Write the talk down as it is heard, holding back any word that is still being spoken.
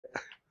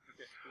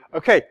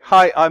Okay,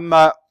 hi, I'm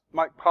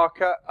Mike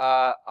Parker.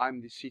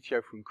 I'm the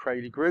CTO from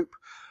Crayley Group.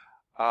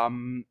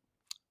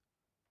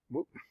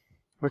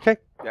 Okay,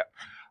 yeah.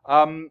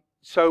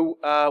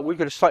 We've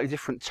got a slightly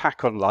different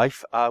tack on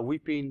life.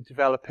 We've been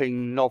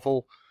developing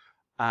novel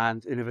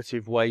and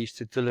innovative ways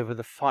to deliver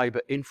the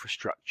fibre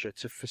infrastructure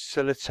to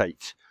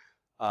facilitate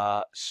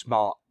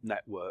smart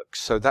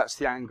networks. So that's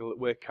the angle that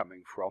we're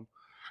coming from.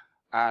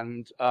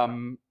 And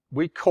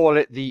we call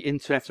it the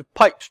Internet of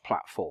Pipes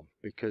platform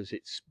because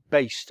it's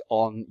based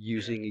on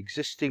using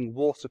existing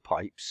water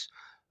pipes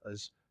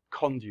as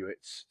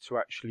conduits to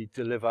actually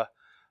deliver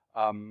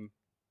the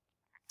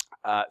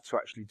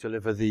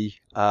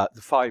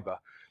fibre.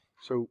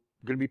 So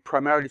we're going to be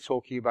primarily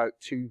talking about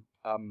two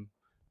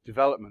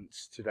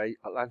developments today: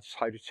 Atlantis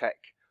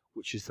Hydrotec,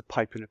 which is the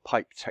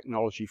pipe-in-a-pipe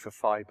technology for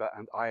fibre,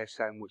 and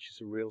ISM, which is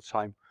a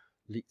real-time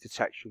leak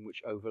detection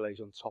which overlays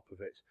on top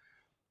of it.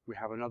 We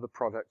have another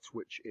product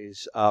which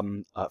is for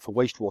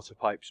wastewater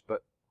pipes,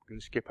 but we're going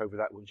to skip over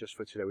that one just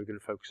for today. We're going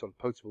to focus on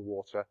potable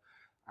water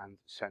and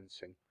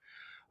sensing.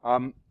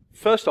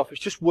 First off, it's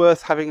just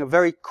worth having a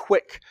very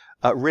quick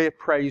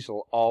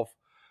reappraisal of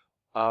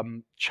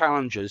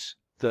challenges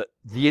that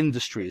the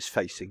industry is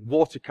facing.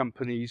 Water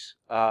companies,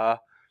 I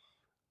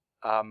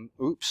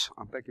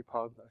beg your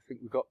pardon, I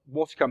think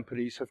water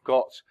companies have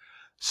got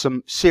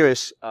some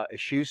serious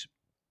issues.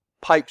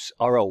 Pipes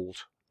are old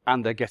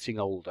and they're getting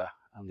older.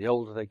 And the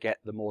older they get,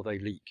 the more they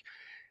leak.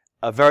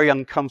 A very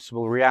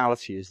uncomfortable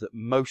reality is that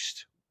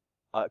most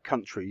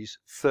countries,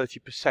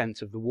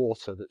 30% of the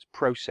water that's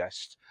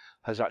processed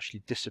has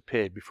actually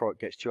disappeared before it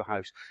gets to your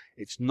house.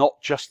 It's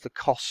not just the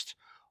cost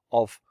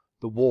of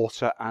the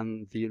water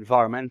and the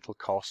environmental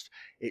cost,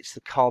 it's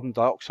the carbon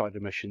dioxide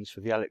emissions for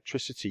the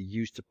electricity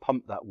used to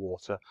pump that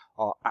water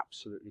are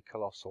absolutely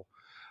colossal.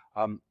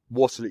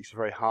 Water leaks are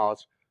very hard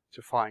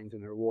to find,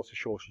 and there are water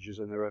shortages,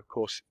 and there are, of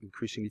course,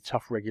 increasingly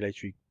tough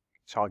regulatory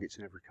targets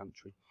in every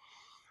country.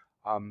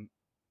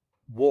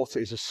 Water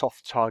is a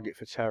soft target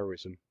for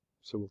terrorism,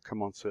 so we'll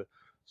come on to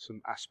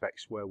some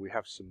aspects where we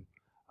have some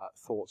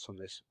thoughts on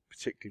this,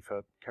 particularly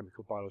for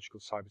chemical, biological,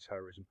 cyber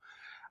terrorism.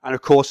 And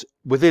of course,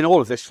 within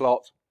all of this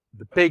lot,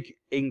 the big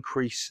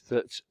increase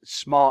that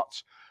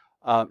smart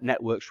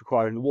networks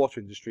require in the water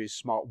industry is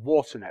smart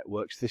water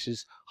networks. This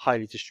is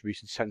highly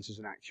distributed sensors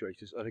and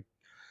actuators.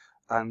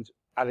 And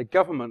at a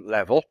government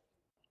level,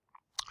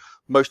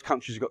 most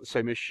countries have got the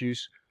same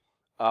issues.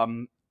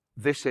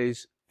 This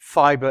is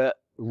fibre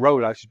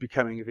rollout is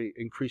becoming of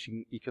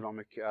increasing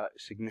economic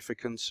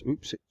significance.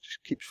 Oops, it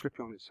just keeps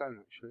flipping on its own,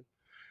 actually.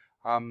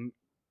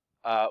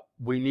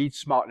 We need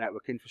smart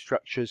network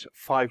infrastructures,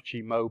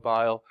 5G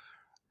mobile,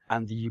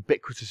 and the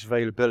ubiquitous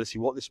availability.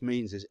 What this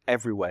means is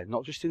everywhere,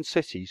 not just in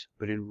cities,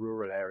 but in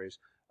rural areas.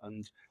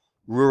 And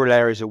rural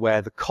areas are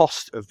where the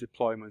cost of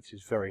deployment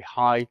is very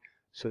high,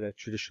 so they're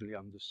traditionally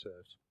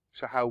underserved.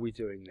 So how are we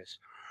doing this?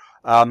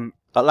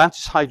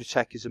 Atlantis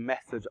Hydrotec is a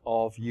method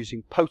of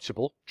using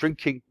potable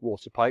drinking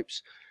water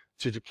pipes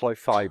to deploy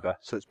fibre.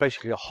 So it's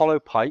basically a hollow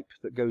pipe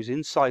that goes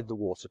inside the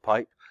water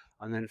pipe,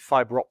 and then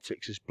fibre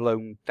optics is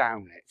blown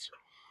down it.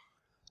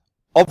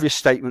 Obvious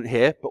statement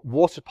here, but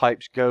water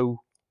pipes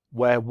go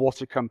where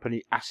water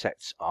company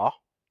assets are,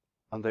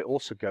 and they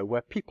also go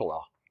where people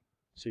are.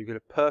 So you've got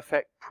a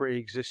perfect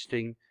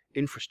pre-existing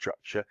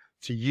infrastructure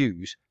to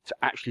use to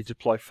actually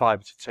deploy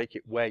fibre to take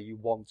it where you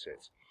want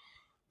it.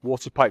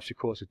 Water pipes, of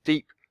course, are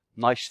deep,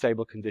 nice,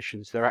 stable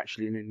conditions. They're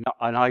actually in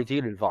an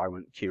ideal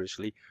environment,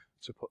 curiously,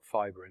 to put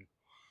fibre in.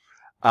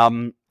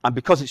 And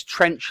because it's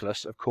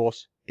trenchless, of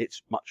course,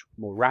 it's much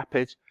more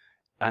rapid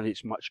and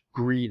it's much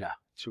greener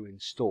to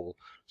install.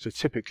 So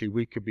typically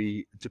we could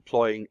be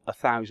deploying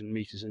 1,000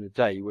 meters in a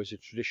day, whereas a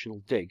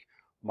traditional dig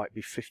might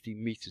be 50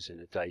 meters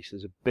in a day. So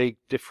there's a big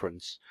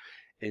difference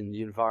in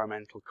the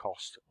environmental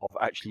cost of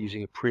actually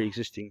using a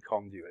pre-existing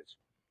conduit.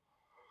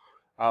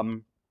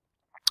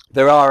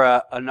 There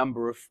are a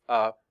number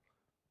of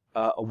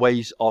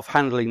ways of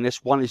handling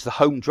this. One is the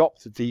home drop,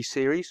 the D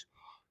series,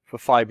 for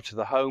fibre to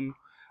the home.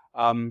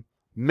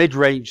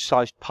 Mid-range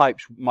sized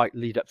pipes might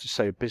lead up to,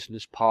 say, a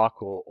business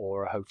park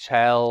or a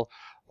hotel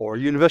or a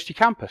university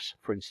campus,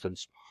 for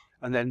instance.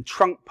 And then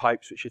trunk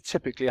pipes, which are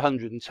typically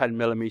 110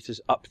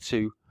 millimeters up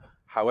to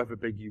however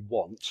big you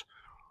want.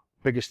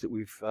 Biggest that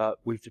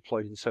we've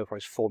deployed in so far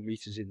is 4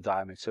 meters in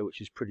diameter,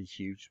 which is pretty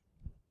huge,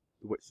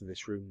 the width of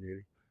this room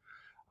nearly.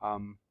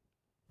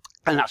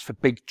 And that's for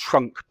big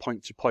trunk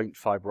point-to-point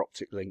fibre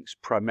optic links.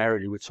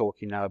 Primarily, we're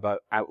talking now about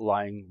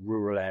outlying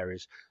rural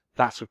areas.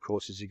 That, of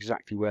course, is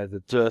exactly where the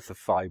dearth of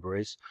fibre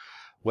is,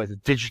 where the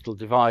digital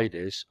divide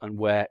is, and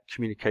where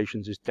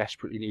communications is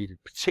desperately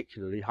needed,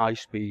 particularly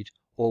high-speed,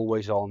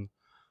 always-on,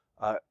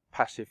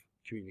 passive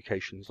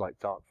communications like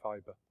dark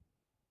fibre.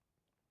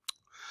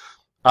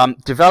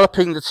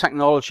 Developing the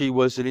technology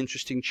was an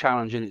interesting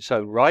challenge in its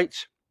own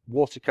right.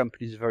 Water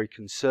companies are very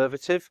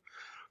conservative,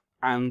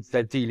 and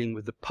they're dealing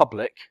with the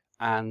public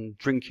and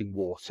drinking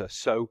water.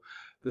 So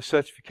the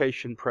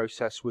certification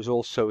process was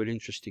also an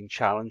interesting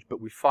challenge,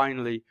 but we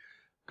finally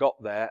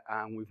got there,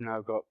 and we've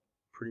now got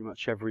pretty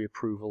much every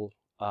approval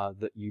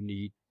that you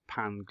need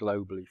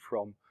pan-globally,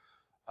 from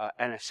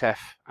NSF,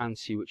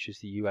 ANSI, which is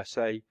the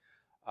USA,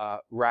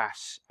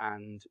 RAS,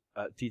 and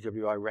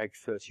DWI Reg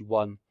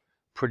 31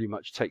 pretty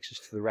much takes us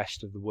to the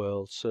rest of the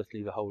world,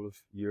 certainly the whole of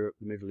Europe,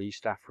 the Middle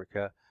East,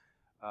 Africa,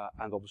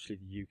 and obviously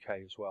the UK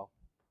as well.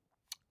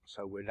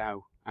 So we're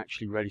now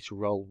actually ready to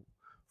roll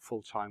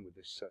full time with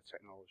this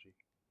technology.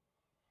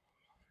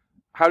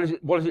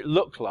 What does it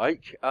look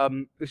like?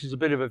 This is a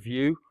bit of a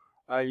view.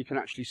 You can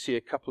actually see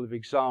a couple of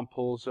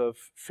examples of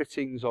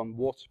fittings on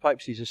water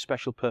pipes. These are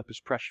special purpose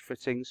pressure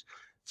fittings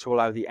to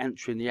allow the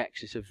entry and the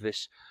exit of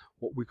this,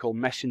 what we call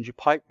messenger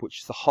pipe,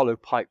 which is the hollow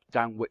pipe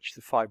down which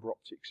the fibre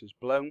optics is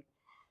blown.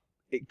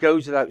 It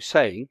goes without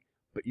saying,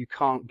 but you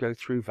can't go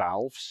through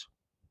valves.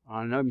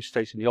 I know I'm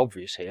stating the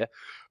obvious here,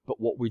 but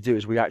what we do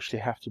is we actually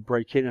have to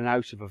break in and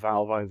out of a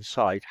valve either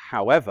side.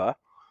 However,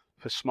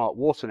 for smart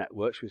water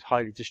networks with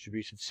highly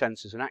distributed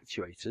sensors and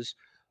actuators,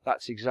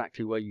 that's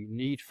exactly where you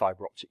need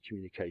fibre optic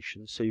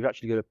communication. So you've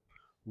actually got a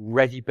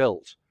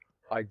ready-built,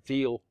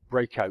 ideal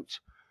breakout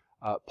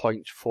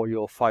point for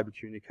your fibre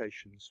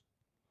communications.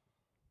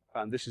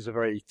 And this is a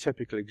very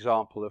typical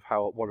example of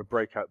what a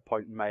breakout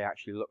point may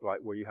actually look like,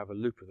 where you have a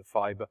loop of the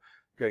fibre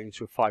going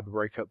into a fibre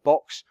breakout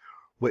box,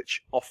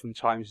 which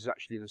oftentimes is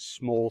actually in a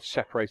small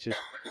separated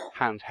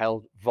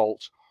handheld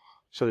vault,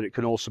 so that it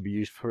can also be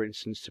used, for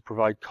instance, to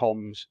provide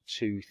comms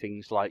to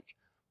things like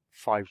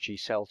 5G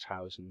cell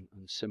towers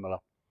and similar,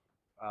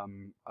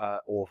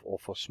 or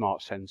for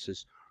smart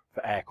sensors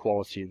for air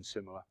quality and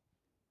similar.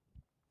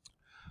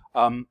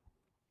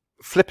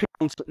 Flipping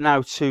on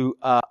now to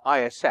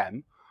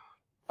ISM,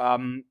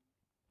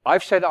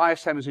 I've said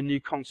ISM is a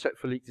new concept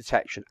for leak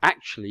detection.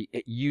 Actually,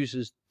 it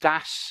uses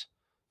DAS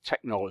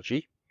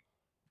technology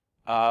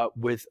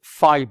with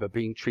fibre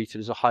being treated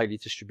as a highly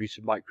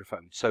distributed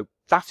microphone. So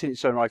that in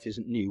its own right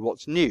isn't new.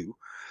 What's new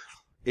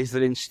is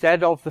that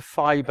instead of the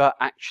fibre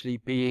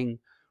actually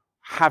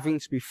having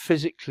to be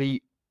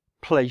physically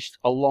placed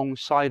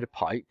alongside a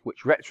pipe,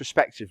 which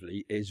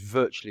retrospectively is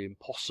virtually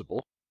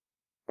impossible,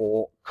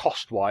 or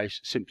cost-wise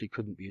simply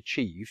couldn't be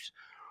achieved,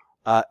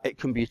 it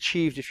can be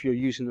achieved if you're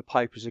using the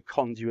pipe as a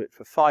conduit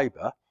for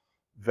fibre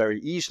very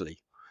easily.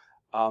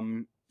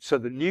 So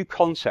the new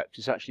concept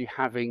is actually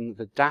having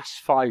the DAS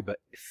fibre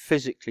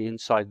physically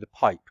inside the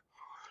pipe.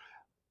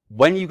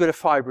 When you've got a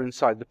fibre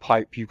inside the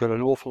pipe, you've got an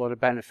awful lot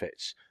of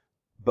benefits,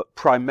 but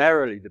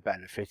primarily the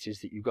benefit is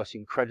that you've got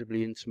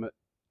incredibly intimate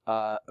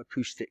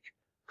acoustic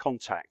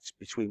contact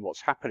between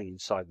what's happening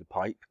inside the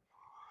pipe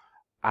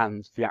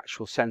and the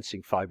actual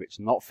sensing fibre. It's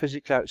not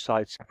physically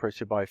outside,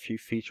 separated by a few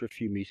feet or a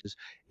few meters.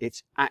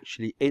 It's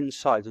actually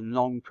inside a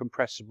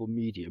non-compressible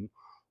medium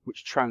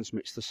which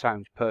transmits the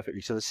sound perfectly.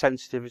 So the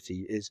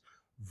sensitivity is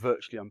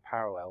virtually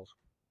unparalleled.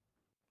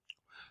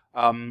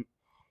 And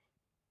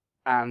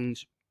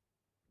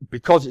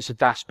because it's a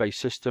DAS-based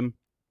system,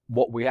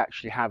 what we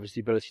actually have is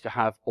the ability to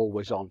have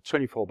always on,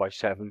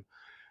 24/7,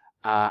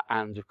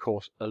 and of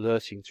course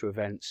alerting to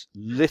events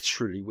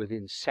literally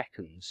within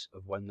seconds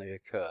of when they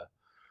occur.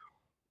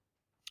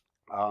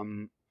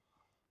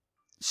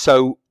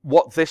 So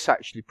what this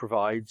actually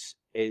provides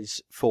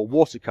is, for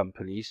water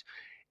companies,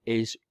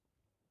 is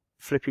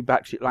flipping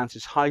back to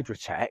Atlantis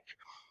Hydrotec,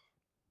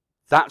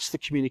 that's the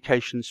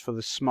communications for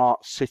the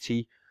smart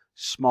city,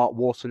 smart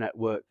water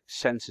network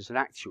sensors and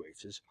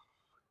actuators.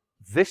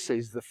 This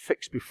is the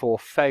fix before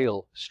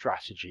fail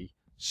strategy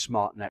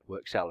smart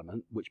networks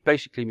element, which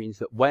basically means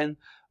that when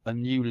a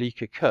new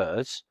leak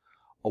occurs,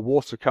 a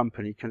water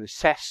company can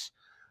assess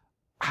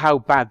how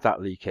bad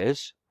that leak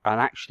is and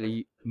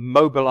actually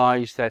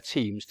mobilize their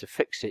teams to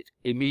fix it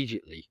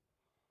immediately.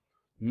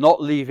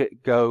 Not leave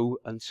it go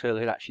until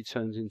it actually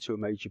turns into a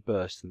major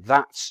burst. And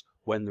that's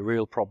when the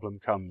real problem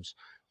comes.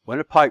 When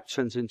a pipe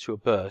turns into a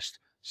burst,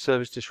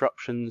 service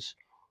disruptions,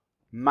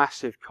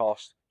 massive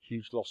cost,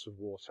 huge loss of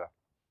water.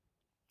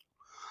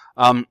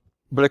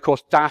 But of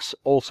course, DAS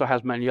also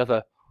has many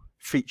other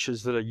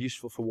features that are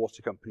useful for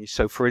water companies.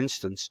 So for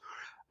instance,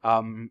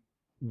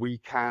 we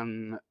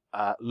can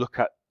look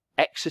at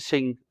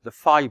exiting the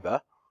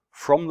fibre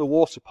from the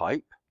water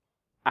pipe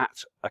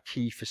at a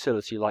key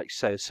facility like,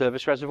 say, a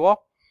service reservoir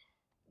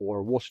or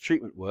a water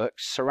treatment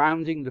works,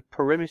 surrounding the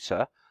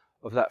perimeter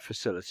of that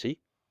facility,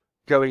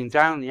 going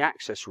down the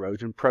access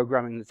road and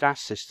programming the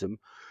DAS system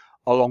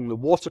along the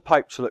water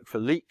pipe to look for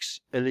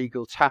leaks,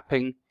 illegal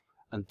tapping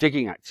and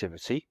digging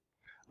activity,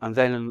 and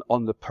then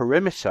on the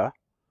perimeter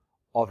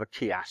of a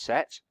key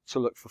asset to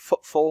look for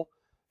footfall,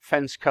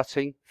 fence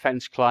cutting,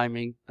 fence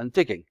climbing and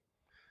digging.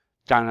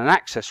 Down an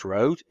access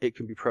road, it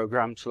can be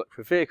programmed to look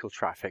for vehicle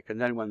traffic,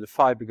 and then when the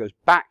fibre goes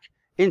back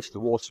into the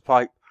water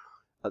pipe,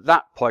 at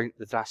that point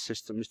the DAS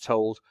system is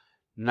told,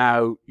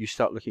 now you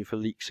start looking for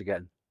leaks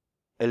again,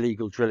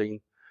 illegal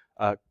drilling,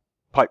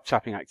 pipe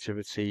tapping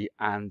activity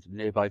and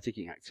nearby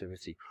digging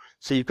activity.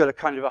 So you've got a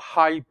kind of a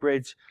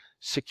hybrid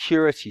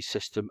security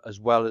system as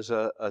well as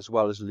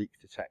leak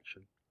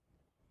detection.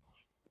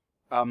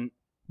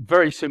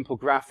 Very simple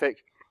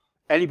graphic.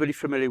 Anybody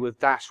familiar with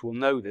DAS will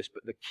know this,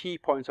 but the key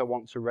point I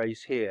want to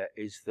raise here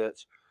is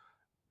that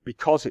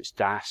because it's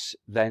DAS,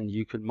 then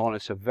you can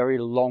monitor very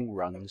long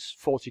runs,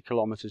 40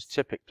 kilometers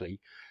typically,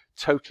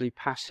 totally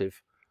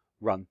passive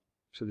run.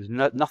 So there's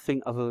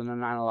nothing other than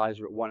an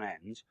analyzer at one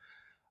end.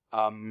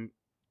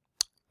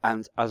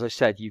 And as I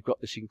said, you've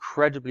got this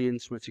incredibly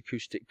intimate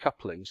acoustic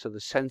coupling, so the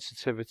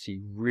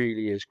sensitivity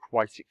really is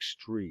quite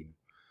extreme.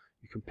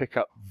 You can pick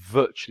up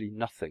virtually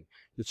nothing.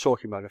 You're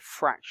talking about a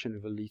fraction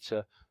of a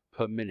litre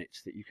per minute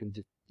that you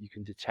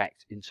can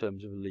detect in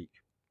terms of a leak.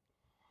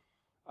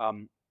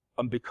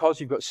 And because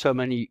you've got so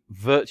many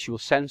virtual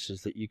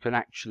sensors that you can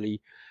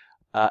actually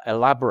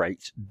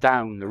elaborate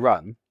down the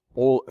run,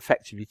 all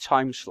effectively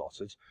time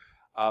slotted,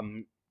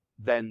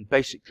 then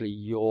basically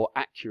your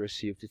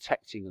accuracy of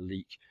detecting a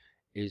leak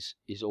is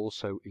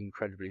also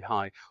incredibly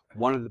high.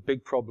 One of the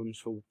big problems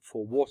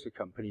for water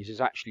companies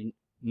is actually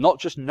not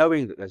just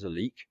knowing that there's a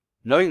leak.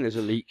 Knowing there's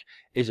a leak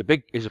is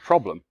a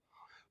problem,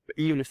 but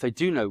even if they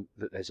do know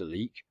that there's a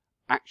leak,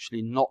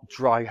 actually not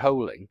dry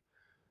holing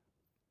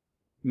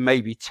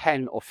maybe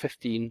 10 or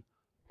 15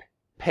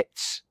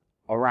 pits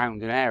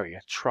around an area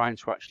trying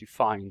to actually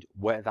find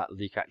where that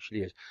leak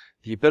actually is.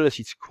 The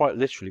ability to quite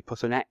literally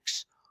put an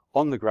X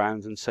on the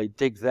ground and say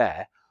dig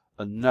there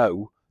and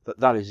know that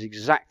that is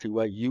exactly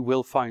where you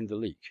will find the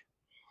leak.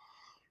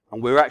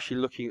 And we're actually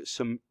looking at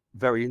some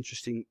very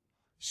interesting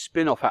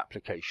spin-off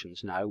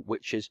applications now,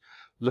 which is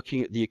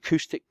looking at the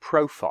acoustic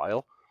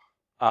profile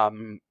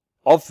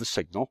of the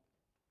signal,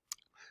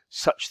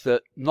 such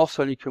that not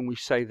only can we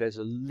say there's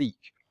a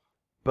leak,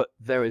 but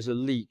there is a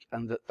leak,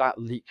 and that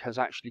leak has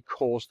actually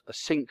caused a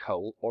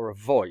sinkhole or a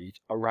void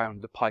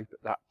around the pipe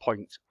at that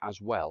point as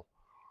well.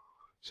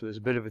 So there's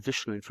a bit of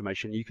additional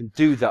information. You can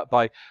do that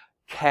by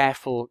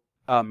careful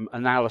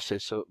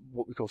analysis of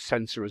what we call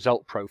sensor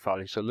result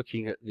profiling. So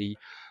looking at the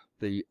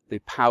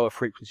power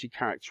frequency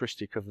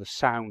characteristic of the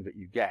sound that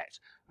you get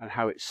and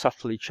how it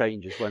subtly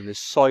changes when there's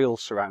soil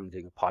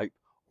surrounding a pipe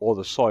or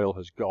the soil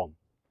has gone.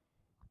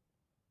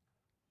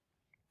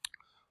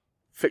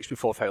 Fix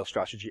before fail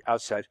strategy,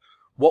 as said.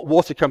 What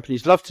water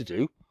companies love to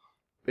do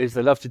is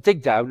they love to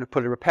dig down and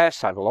put a repair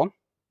saddle on,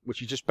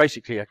 which is just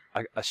basically a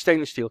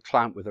stainless steel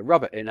clamp with a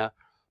rubber inner,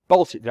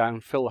 bolt it down,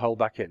 fill the hole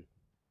back in.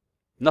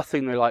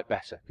 Nothing they like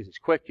better, because it's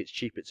quick, it's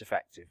cheap, it's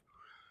effective.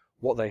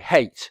 What they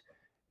hate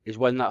is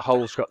when that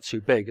hole's got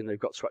too big and they've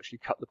got to actually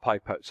cut the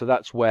pipe out. So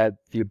that's where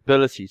the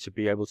ability to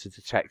be able to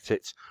detect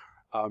it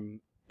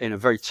in a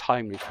very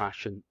timely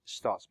fashion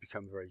starts to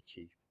become very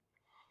key.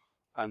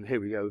 And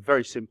here we go, a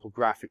very simple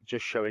graphic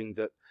just showing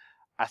that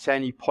at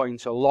any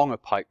point along a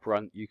pipe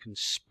run, you can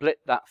split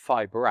that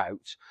fibre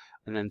out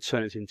and then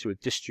turn it into a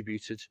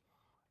distributed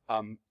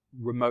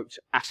remote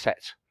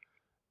asset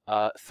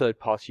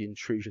third-party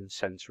intrusion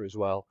sensor as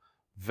well.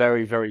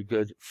 Very, very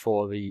good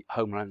for the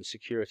homeland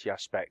security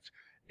aspect.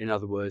 In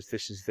other words,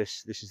 this is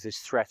this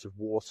threat of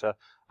water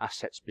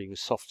assets being a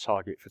soft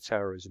target for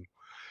terrorism.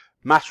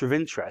 Matter of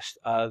interest,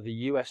 the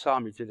US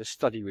Army did a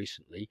study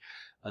recently,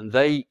 and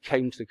they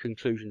came to the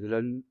conclusion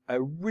that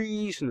a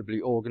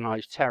reasonably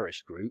organized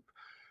terrorist group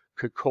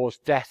could cause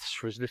deaths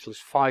for as little as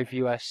 5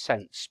 US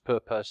cents per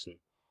person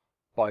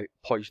by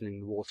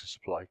poisoning the water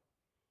supply.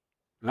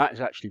 And that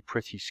is actually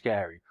pretty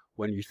scary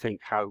when you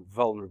think how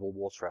vulnerable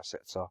water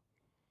assets are.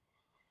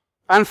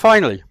 And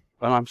finally,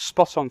 and I'm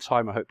spot on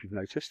time, I hope you've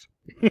noticed,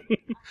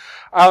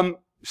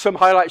 some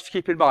highlights to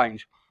keep in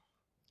mind.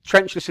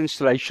 Trenchless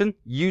installation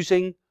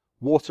using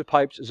water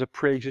pipes as a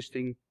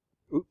pre-existing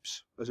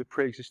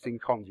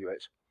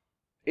conduit.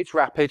 It's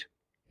rapid,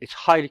 it's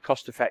highly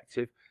cost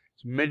effective,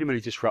 it's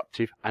minimally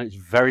disruptive, and it's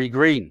very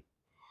green.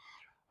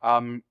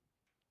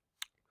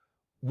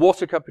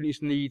 Water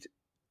companies need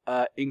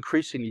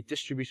increasingly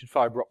distributed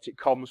fibre optic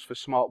comms for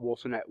smart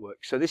water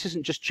networks. So this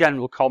isn't just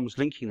general comms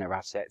linking their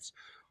assets,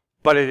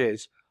 but it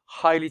is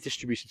highly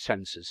distributed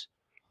sensors.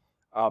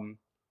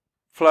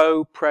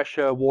 Flow,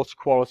 pressure, water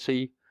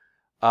quality,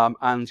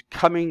 and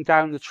coming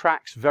down the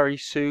tracks very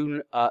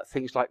soon,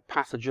 things like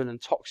pathogen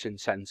and toxin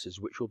sensors,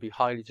 which will be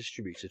highly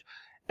distributed.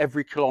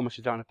 Every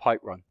kilometre down a pipe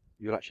run,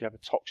 you'll actually have a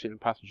toxin and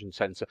pathogen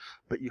sensor,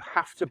 but you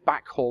have to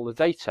backhaul the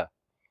data.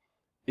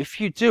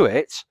 If you do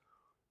it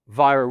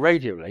via a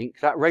radio link,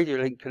 that radio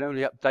link can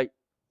only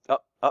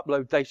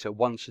upload data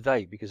once a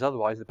day, because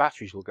otherwise the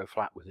batteries will go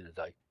flat within a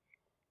day.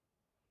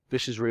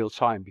 This is real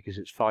time because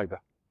it's fibre.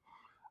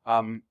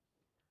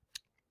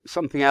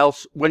 Something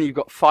else, when you've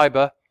got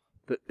fibre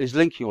that is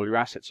linking all your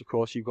assets, of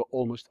course, you've got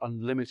almost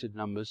unlimited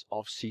numbers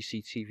of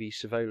CCTV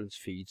surveillance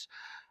feeds.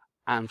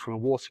 And from a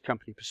water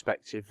company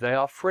perspective, they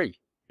are free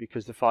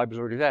because the fibre's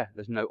already there.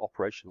 There's no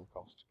operational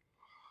cost.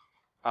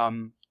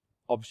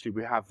 Obviously,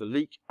 we have the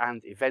leak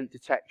and event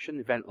detection,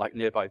 event like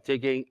nearby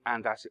digging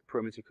and asset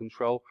perimeter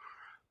control.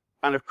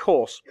 And of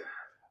course,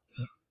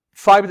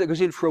 fibre that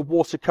goes in for a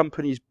water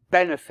company's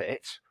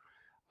benefit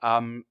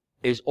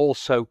is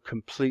also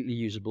completely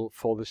usable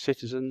for the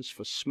citizens,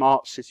 for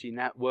smart city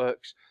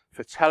networks,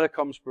 for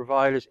telecoms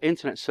providers,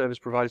 internet service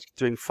providers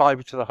doing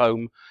fibre to the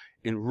home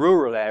in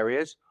rural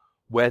areas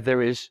where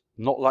there is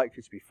not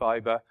likely to be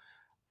fibre.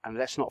 And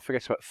let's not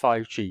forget about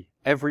 5G.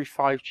 Every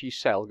 5G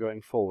cell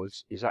going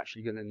forwards is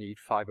actually going to need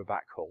fibre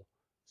backhaul.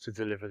 to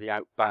deliver the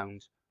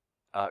outbound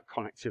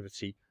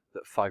connectivity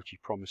that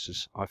 5G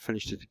promises. I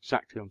finished it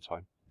exactly on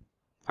time.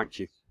 Thank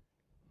you.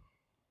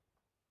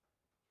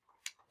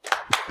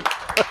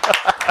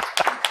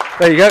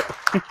 There you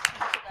go.